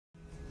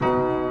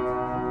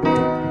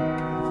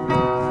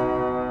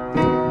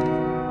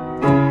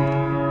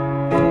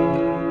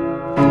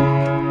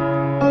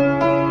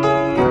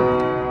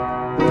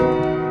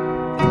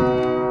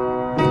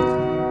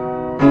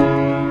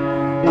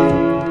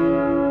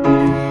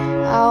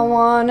I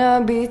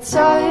wanna be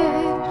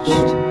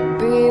touched,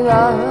 be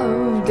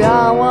loved.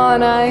 I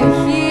wanna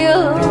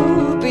heal,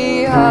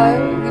 be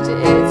hugged.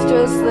 It's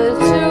just the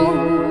two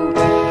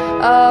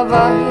of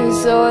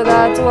us, so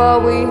that's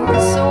what we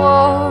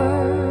swore.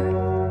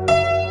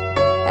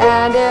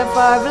 And if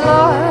I've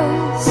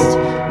lost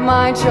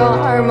my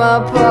charm,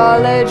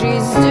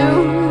 apologies do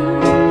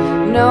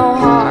no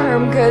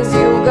harm, 'cause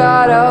you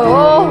got a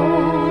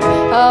hold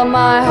of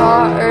my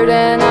heart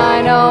and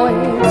I know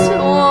it's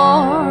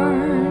worn.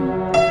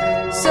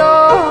 So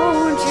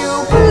won't you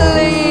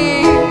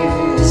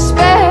please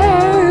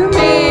spare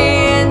me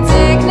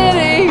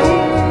indignity,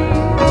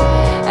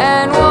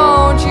 and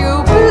won't you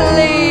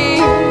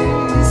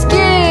please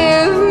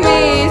give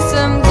me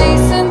some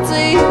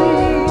decency,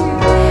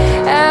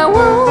 and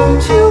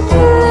won't you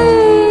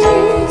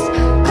please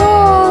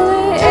call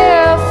it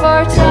if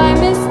our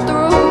time is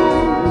through,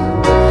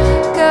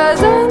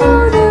 'cause I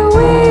know that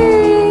we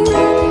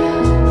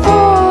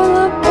fall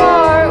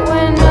apart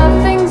when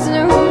nothing's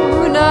new,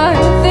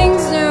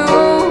 nothing's new.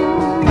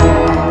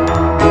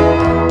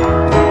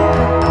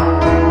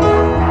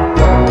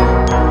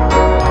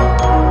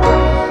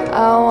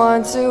 I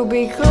want to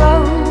be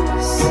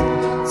close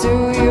to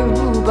you,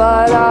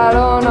 but I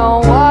don't know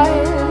what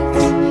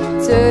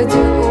to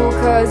do,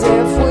 'cause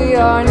if we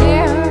are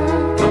near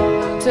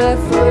to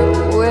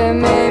through, it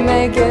may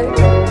make it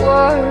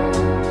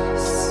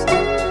worse.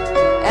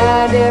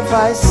 And if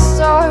I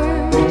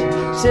start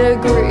to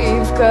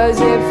grieve, 'cause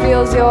it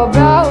feels you're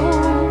about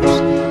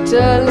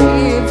to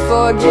leave,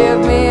 forgive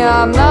me,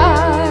 I'm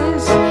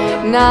not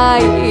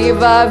naive,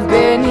 I've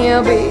been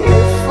here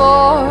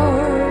before.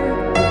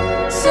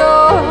 So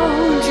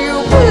won't you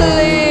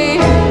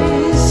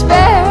please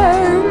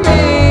spare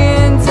me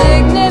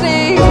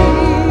indignity,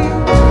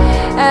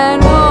 and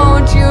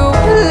won't you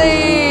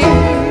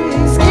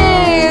please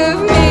give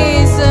me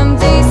some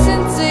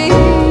decency,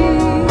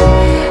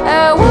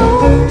 and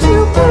won't you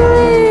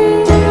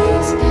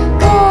please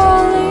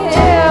call it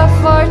if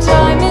our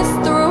time is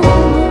through,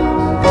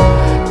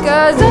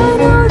 'cause I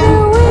know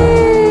that we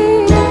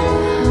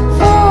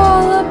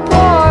fall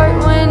apart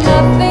when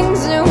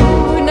nothing's new,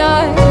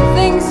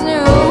 nothing's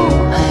new,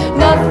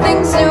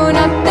 nothing's new,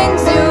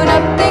 nothing's new,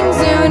 nothing's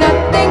new,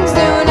 nothing's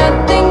new,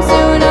 nothing's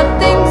new,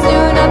 nothing's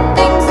new,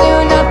 nothing's new,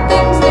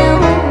 nothing's new,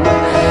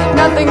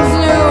 nothing's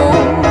new,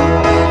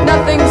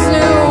 nothing's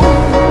new,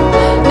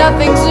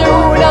 nothing's new,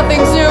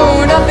 nothing's new,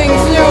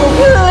 nothing's new.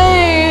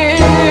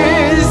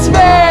 Please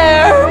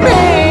spare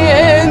me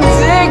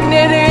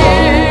indignity,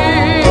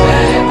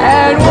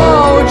 and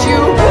won't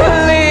you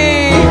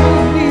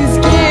please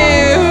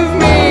give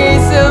me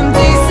some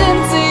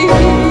decency,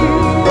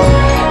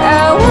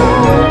 and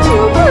won't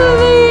you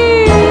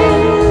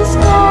please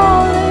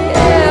call it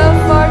if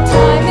our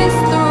time is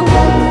through,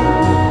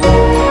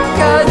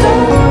 'cause I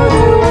know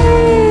that we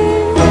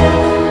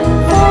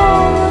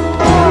fall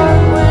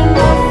apart when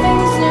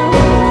nothing's new,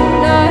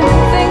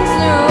 nothing's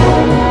new.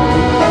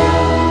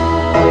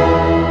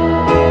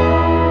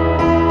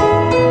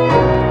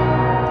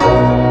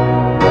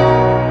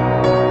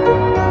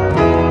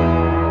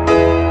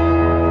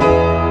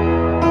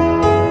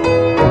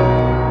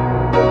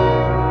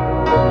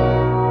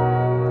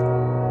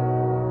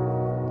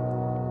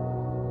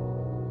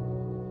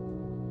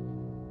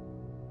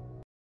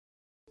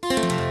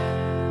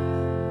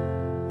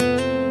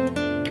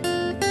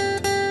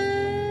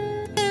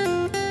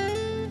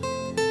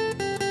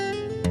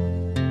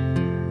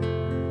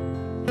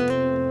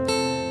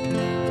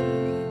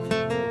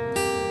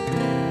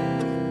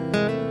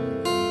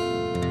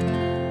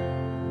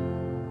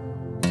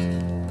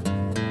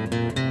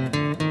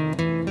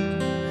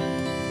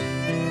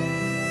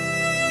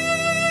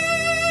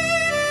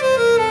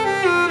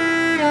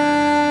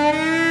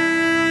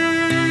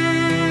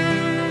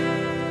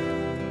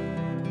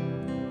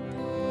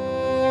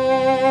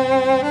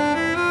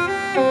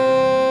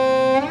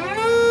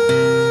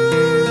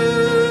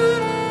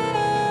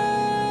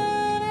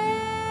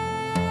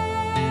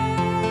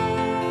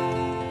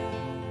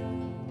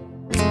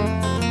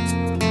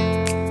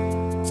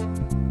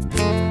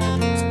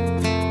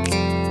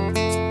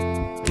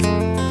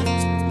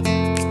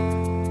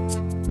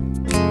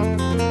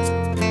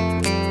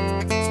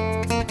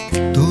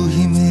 तू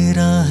ही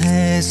मेरा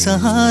है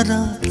सहारा,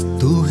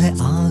 तू है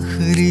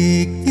आखिरी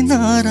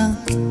किनारा,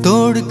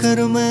 तोड़कर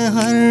मैं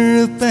हर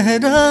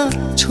पहरा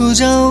छू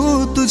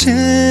जाऊं तुझे।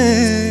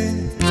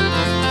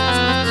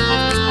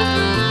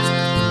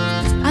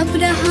 अब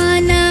रहा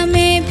ना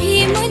मैं भी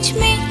मुझ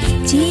में,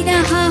 जी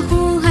रहा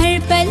हूँ हर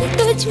पल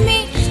तुझ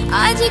में,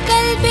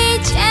 आजकल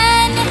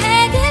बेचैन है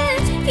दिल,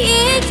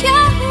 ये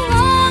क्या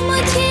हुआ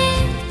मुझे।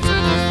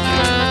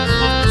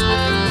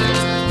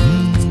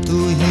 तू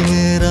ही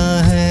मेरा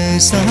है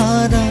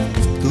सहारा,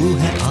 तू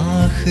है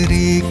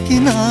आखिरी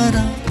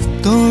किनारा,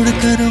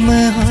 तोड़कर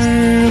मैं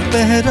हर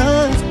पहरा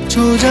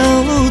छू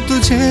जाऊं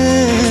तुझे।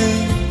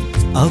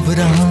 अब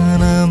रहा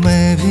ना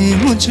मैं भी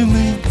मुझ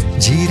में,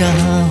 जी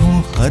रहा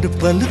हूँ हर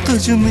पल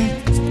तुझ में,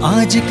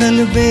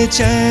 आजकल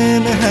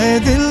बेचैन है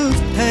दिल,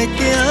 है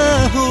क्या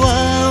हुआ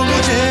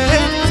मुझे।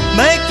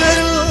 मैं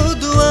करूँ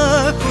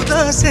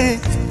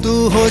तू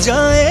हो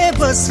जाए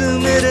बस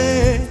मेरे।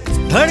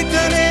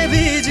 धड़कने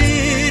भी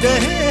जी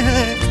रहे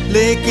हैं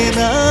लेके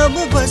नाम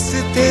बस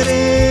तेरे।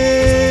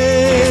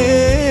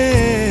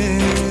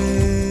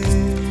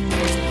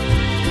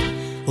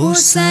 ओ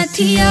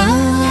साथिया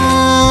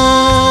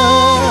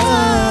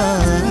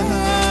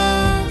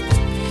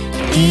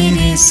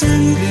तेरे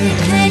संग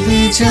ढल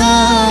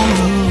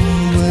जाऊं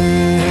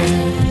मैं।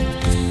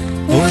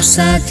 ओ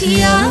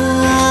साथिया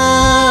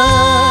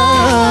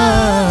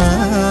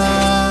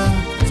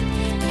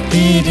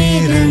तेरे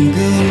रंग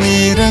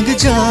में रंग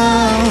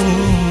जाऊं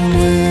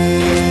मैं।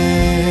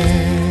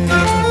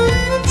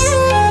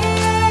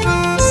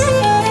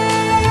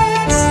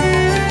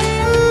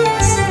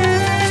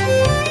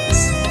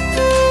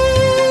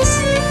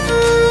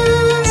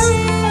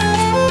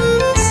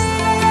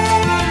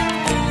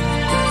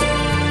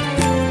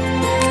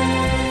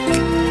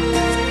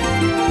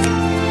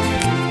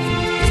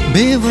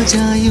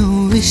 बेवजह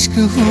यूं इश्क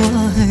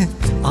हुआ है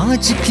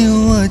आज क्यों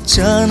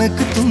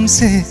अचानक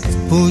तुमसे।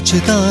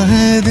 पूछता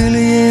है दिल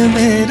ये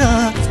मेरा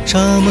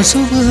शाम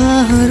सुबह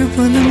हर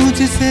पल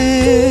मुझसे।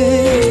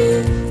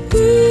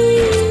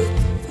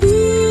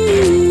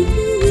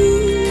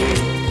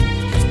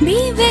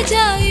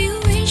 बेवजह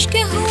यूं इश्क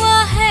हुआ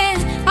है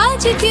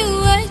आज क्यों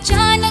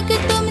अचानक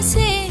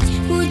तुमसे।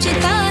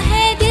 पूछता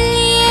है दिल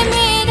ये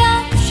मेरा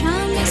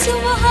शाम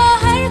सुबह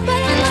हर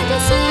पल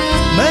मुझसे।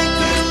 मैं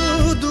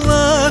करूं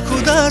दुआ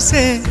खुदा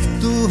से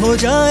तू हो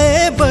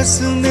जाए बस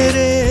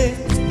मेरे।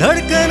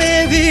 धड़कने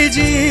भी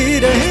जी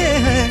रहे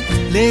हैं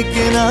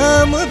लेके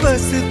नाम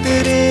बस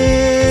तेरे।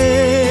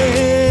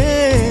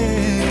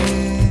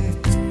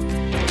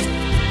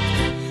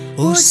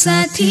 ओ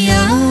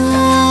साथिया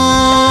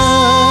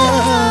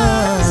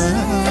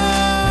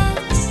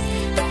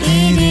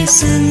तेरे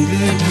संग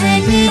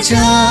ढल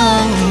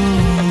जाऊं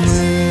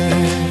मैं।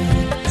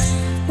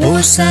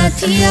 ओ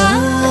साथिया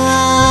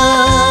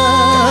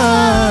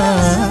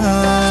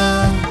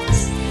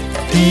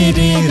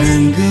तेरे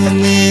रंग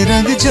में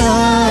रंग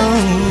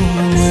जाऊं